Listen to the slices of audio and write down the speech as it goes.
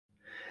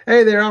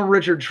Hey there, I'm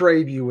Richard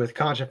Trabue with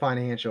Concha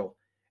Financial.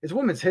 It's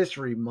Women's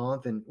History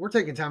Month, and we're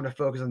taking time to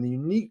focus on the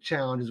unique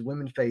challenges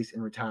women face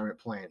in retirement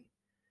planning.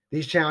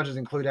 These challenges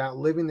include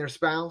outliving their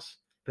spouse,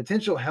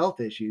 potential health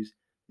issues,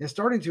 and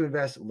starting to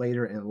invest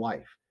later in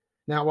life.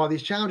 Now, while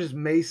these challenges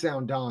may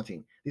sound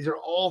daunting, these are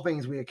all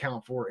things we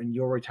account for in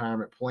your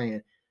retirement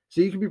plan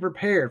so you can be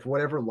prepared for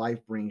whatever life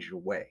brings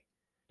your way.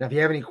 Now, if you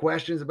have any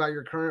questions about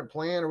your current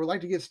plan or would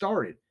like to get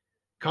started,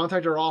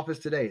 contact our office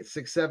today at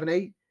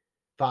 678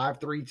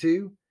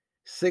 532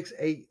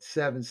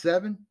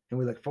 6877, and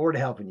we look forward to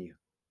helping you.